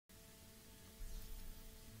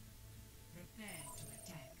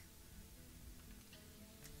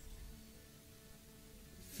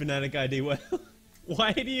Fnatic ID whale.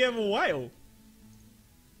 Why did he have a whale?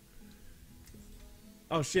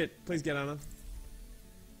 Oh shit, please get Anna.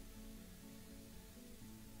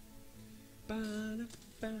 Hello,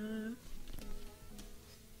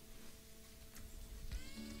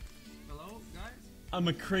 guys? A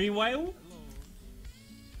McCree whale?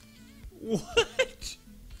 Hello. What?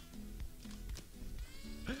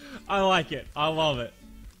 I like it. I love it.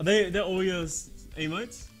 Are they're all your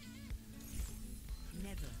emotes?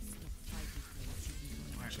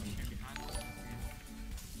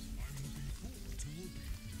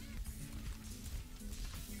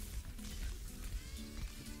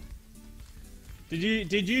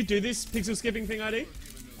 Did you do this pixel skipping thing, ID?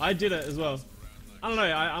 I did it as well. I don't know,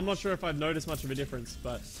 I'm not sure if I've noticed much of a difference,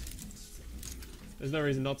 but there's no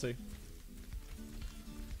reason not to.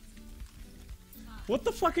 What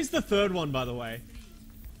the fuck is the third one, by the way?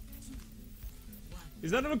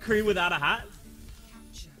 Is that a McCree without a hat?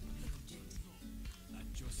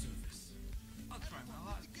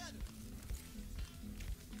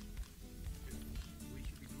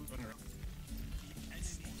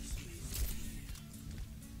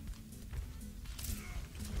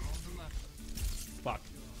 Fuck.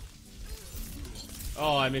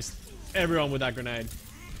 Oh, I missed everyone with that grenade.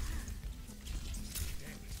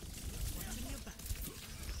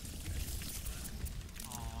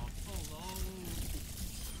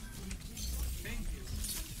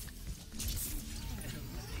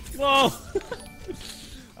 Whoa!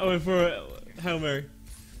 I went for a Hail Mary.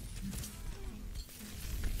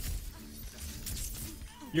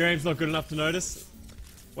 Your aim's not good enough to notice?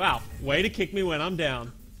 Wow, way to kick me when I'm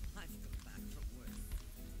down.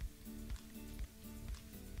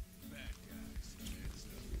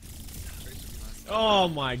 Oh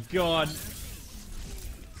my god.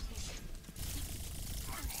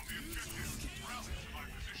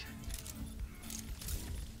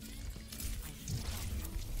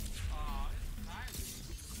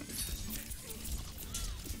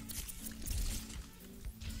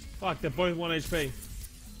 Fuck, they're both 1 HP.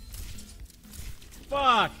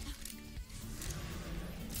 Fuck!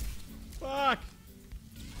 Fuck!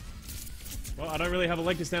 Well, I don't really have a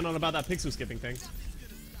leg to stand on about that pixel skipping thing.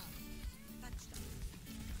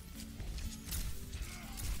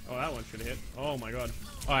 Oh, that one should hit. Oh my god.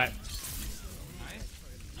 Alright.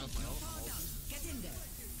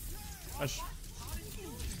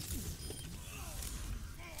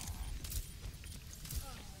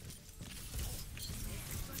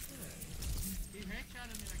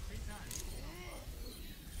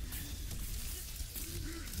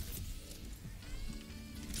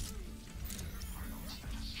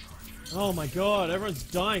 Oh my god, everyone's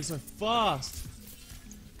dying so fast.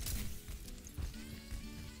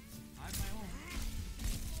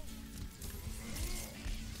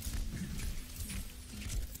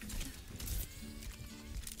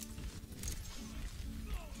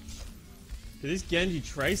 Dude, these Genji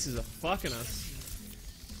traces are fucking us.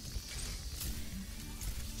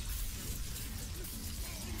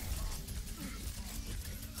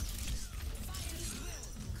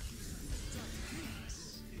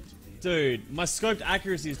 Dude, my scoped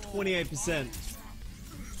accuracy is 28%.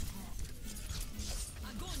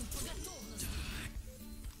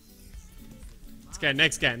 Okay,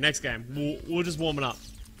 next game. We'll just warm it up.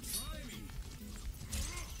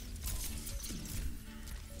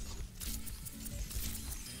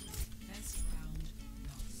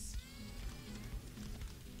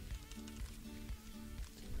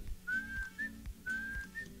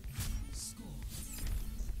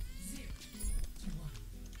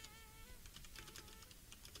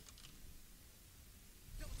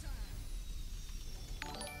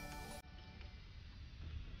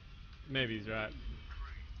 Maybe he's right.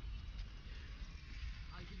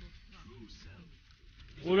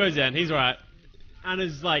 We'll go Zen, he's right.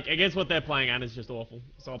 Anna's like, against what they're playing, Anna's just awful.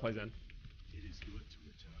 So I'll play Zen. It is good to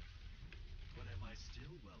return. But am I still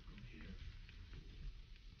welcome here?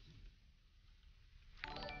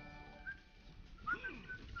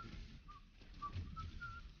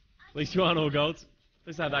 At least you aren't all golds. At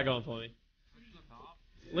least I have that going for me.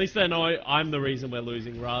 At least they know I'm the reason we're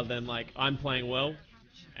losing, rather than like, I'm playing well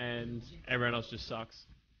and everyone else just sucks.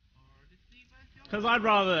 Because I'd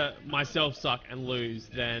rather myself suck and lose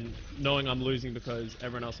than knowing I'm losing because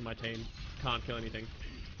everyone else on my team can't kill anything.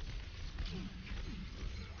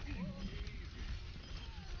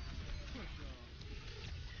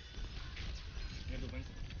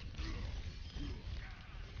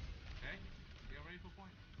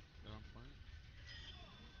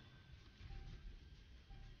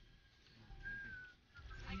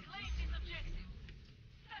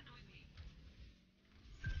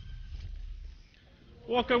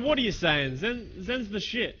 Walker, what are you saying? Zen's the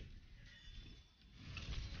shit.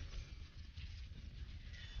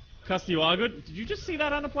 Custa, you are good. Did you just see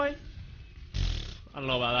that underplay? I don't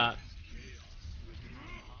know about that.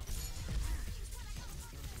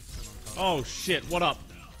 Oh shit, what up?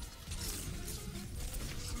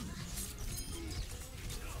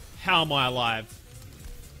 How am I alive?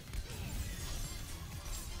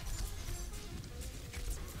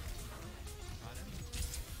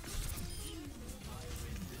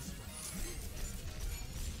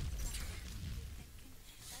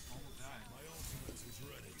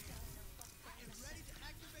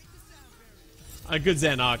 A good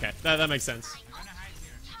Zen, oh, okay. That makes sense.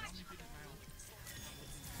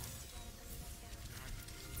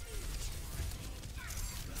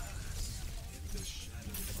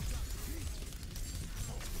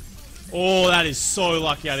 Oh, that is so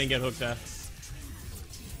lucky I didn't get hooked there.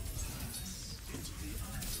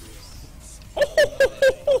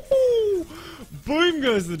 Oh, boom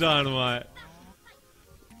goes the dynamite.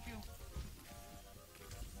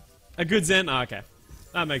 A good Zen? Oh, okay.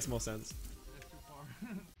 That makes more sense.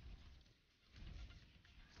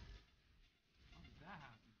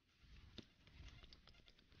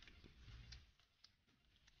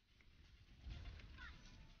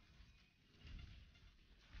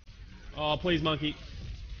 Oh, please, monkey.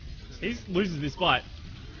 He loses this fight.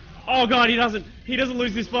 Oh god, he doesn't. He doesn't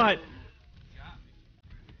lose this fight.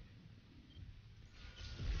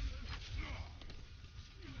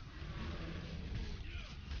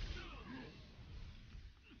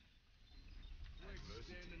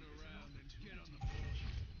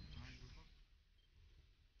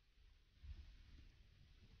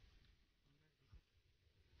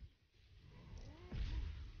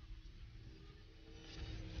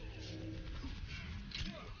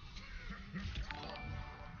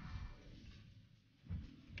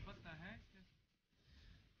 What the heck?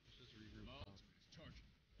 Just regroup.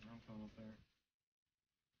 I'm coming up there.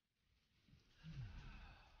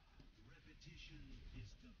 Repetition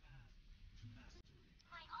is the path to mastery.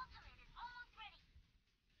 My ultimate is almost ready.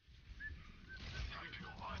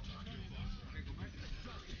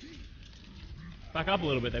 Back up a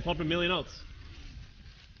little bit. They popped a million ults.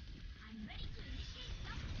 I'm ready to initiate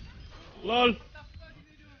something. LOL.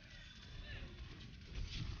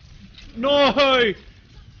 No!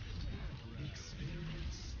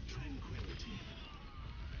 Experience tranquility.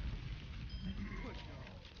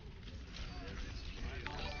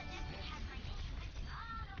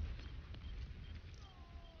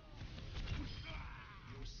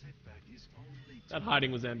 Your setback is only That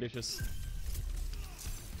hiding was ambitious.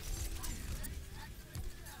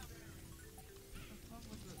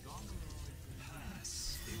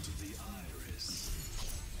 pass into the iris.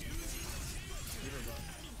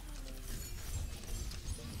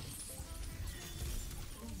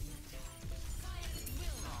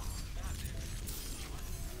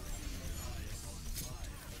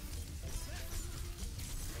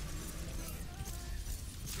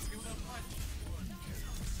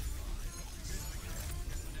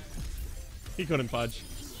 He couldn't fudge.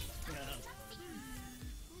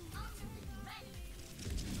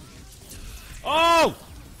 Oh!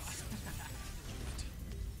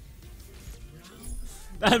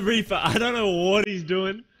 That Reaper, I don't know what he's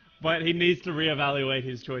doing, but he needs to reevaluate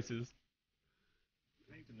his choices.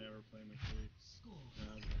 I need to never play McCree.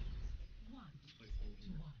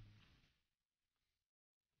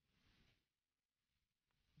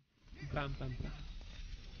 Bam, bam, bam. I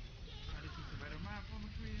just picked a better map for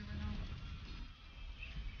McCree right now.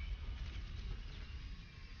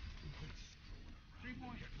 Three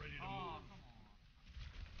points. Oh, come on.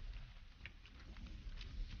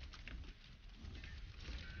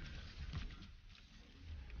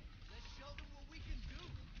 Let's show them what we can do.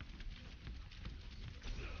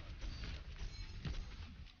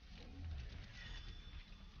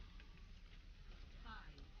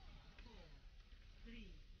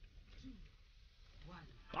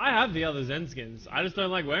 I have the other Zen skins. I just don't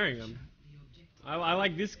like wearing them. I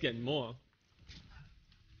like this skin more.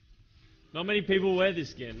 Not many people wear this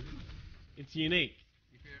skin. It's unique.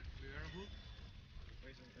 You wear a boot?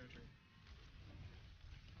 Wasting territory.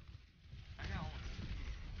 I got one.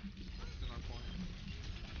 Still on point.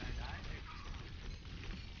 Did I die?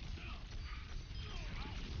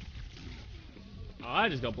 Oh, I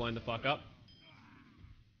just got blown the fuck up.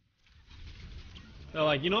 They're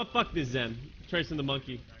like, you know what? Fuck this Zen. Tracing the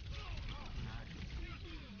monkey.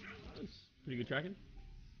 That's pretty good tracking.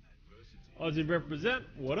 Aussie represent.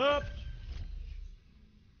 What up?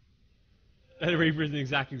 That Reaper is an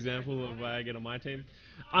exact example of why I get on my team.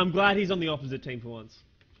 I'm glad he's on the opposite team for once.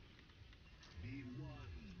 Be one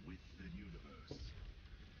with the universe.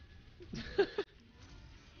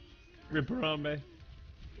 Rip Harambe.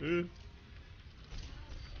 Ooh.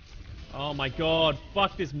 Oh my god,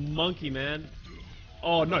 fuck this monkey, man.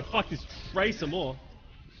 Oh no, fuck this Tracer more.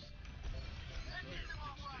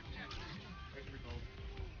 Where's the gold?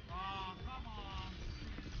 Oh, come on.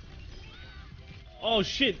 Oh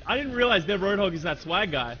shit, I didn't realize their Roadhog is that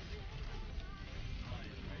swag guy. You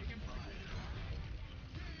can play.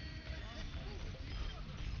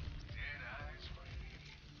 Dead eyes for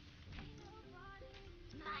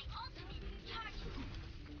My ultimate charges.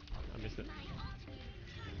 I missed it. My ultimate.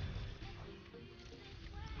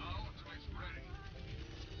 ultimate's ready.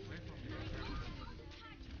 Wait for me.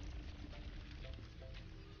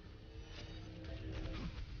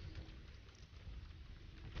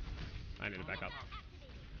 I need to back up.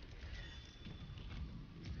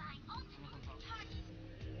 My ultimate charges.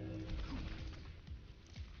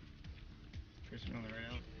 Tracer on the right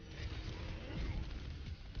out.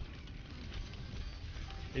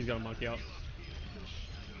 He's got a monkey up.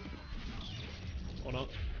 Or not.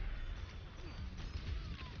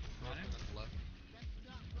 Got him? Left.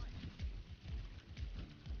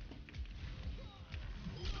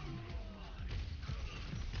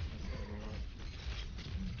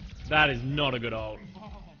 That is not a good ult. Oh my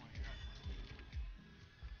god.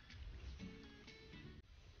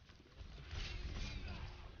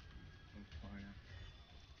 I'm fine.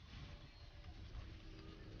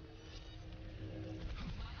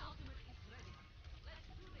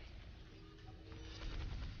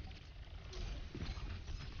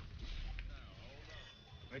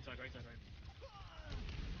 Right side, right side, right.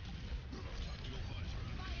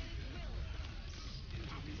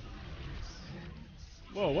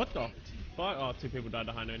 Whoa, what the fuck? Oh, two people died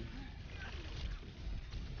to high noon.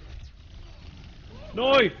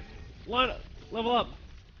 No! Line, level up.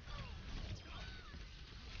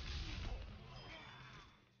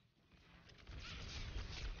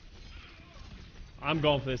 I'm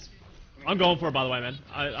going for this. I'm going for it, by the way, man.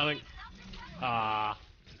 I think. Ah.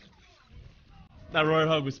 That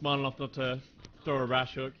Roadhog was smart enough not to throw a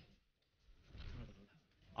rash hook.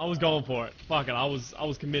 I was going for it. Fuck it, I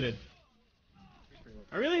was committed.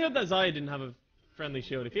 I really hope that Zarya didn't have a friendly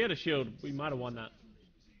shield. If he had a shield, we might have won that.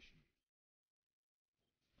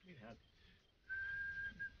 You had.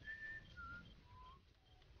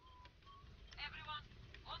 Everyone,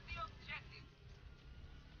 on the objective.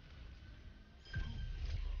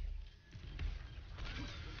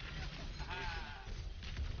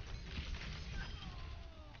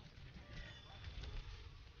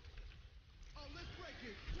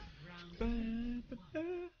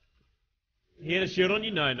 He had a shield on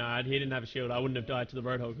you? No, he didn't have a shield. I wouldn't have died to the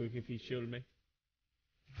Roadhog hook if he shielded me.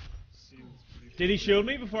 Did he shield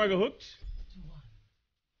me before I got hooked?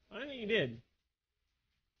 I don't think he did.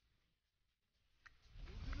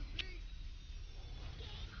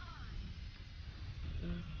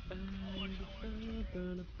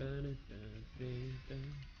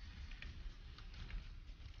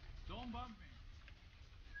 Don't bump me.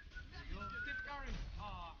 You keep carrying.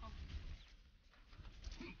 Oh, come.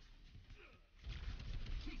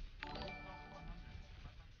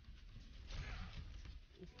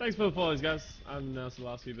 Thanks for the follows, guys. I haven't announced the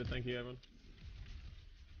last few, but thank you, everyone.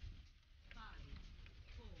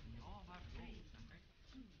 You all have gold,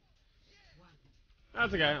 okay?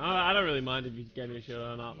 That's okay. I don't really mind if he gave me a shield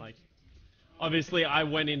or not. Like, obviously, I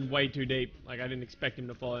went in way too deep. Like, I didn't expect him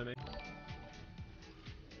to follow me.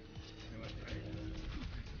 You left, right?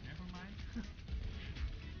 Never mind.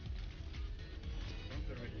 From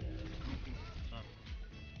the right. Up.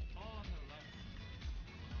 All on the left.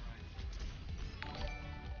 On the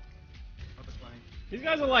right. Up is flying. These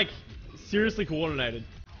guys are like seriously coordinated.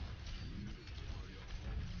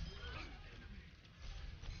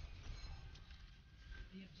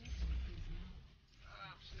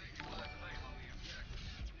 I'm staking my claim on the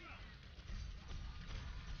objective.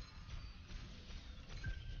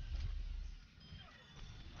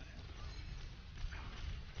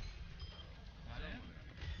 Got it?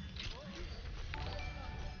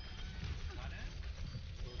 Got it?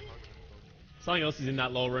 Something else is in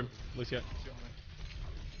that lower room, Lucio. Still on it.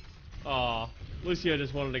 Aw, Lucio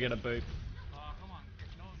just wanted to get a boot. Oh, come on.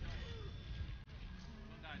 No,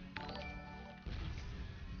 don't die.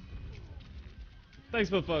 Thanks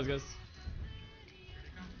for the follows, guys. Here they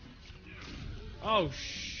come. Oh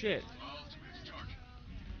shit. Ultimate's charging.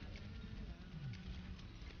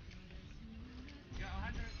 We got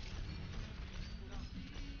 100.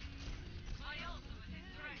 My ultimate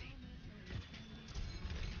is ready.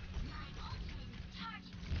 My ultimate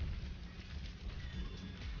charges.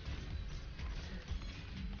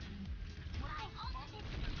 My ultimate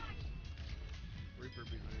charges. Reaper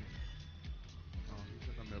behind.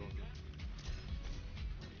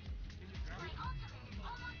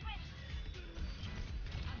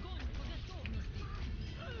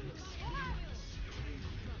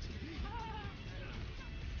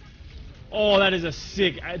 Oh, that is a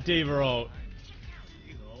sick Diva ult.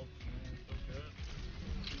 You know,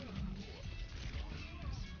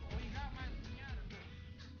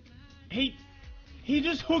 He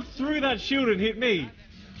just hooked through that shield and hit me.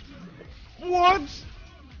 What?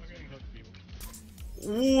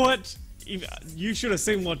 What? You should have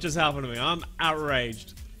seen what just happened to me. I'm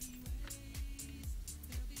outraged.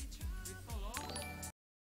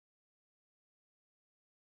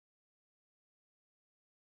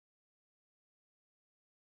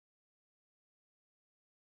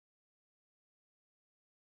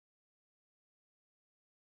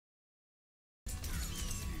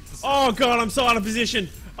 Oh god, I'm so out of position.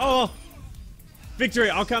 Oh,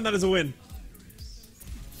 victory. I'll count that as a win.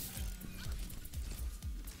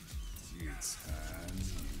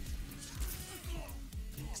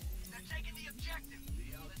 They're taking the objective.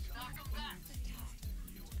 Let's knock them back.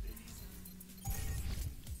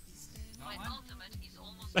 My ultimate is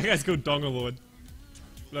almost. That guy's called Donga Lord.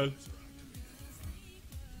 Lol.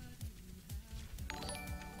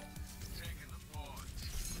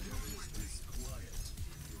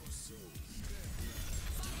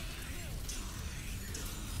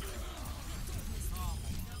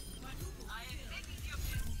 I am taking the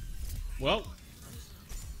objective. Well,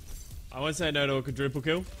 I won't say no to a quadruple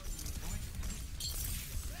kill.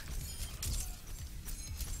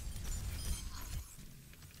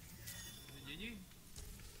 GG.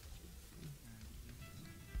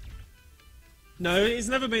 No, it's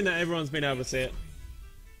never been that everyone's been able to see it.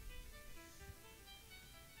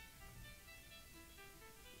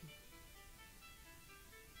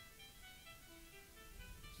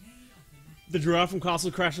 The giraffe from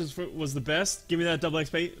Castle Crashers was the best. Give me that double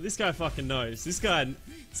XP. This guy fucking knows. This guy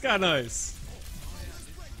knows.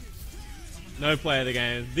 No play of the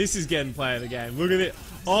game. This is getting play of the game. Look at it.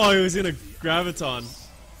 Oh, he was in a graviton.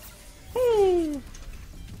 Woo!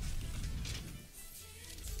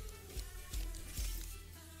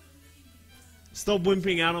 Stop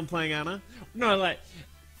wimping out on playing Ana. No, like,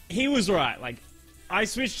 he was right. Like, I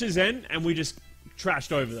switched to Zen and we just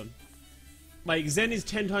trashed over them. Like, Zen is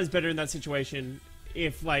 10 times better in that situation.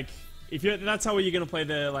 If you're, that's how you're gonna play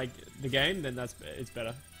the game, then it's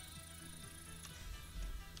better.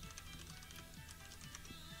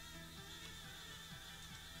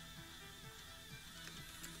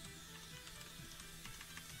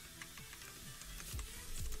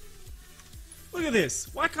 Look at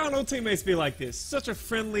this. Why can't all teammates be like this? Such a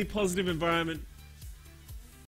friendly, positive environment.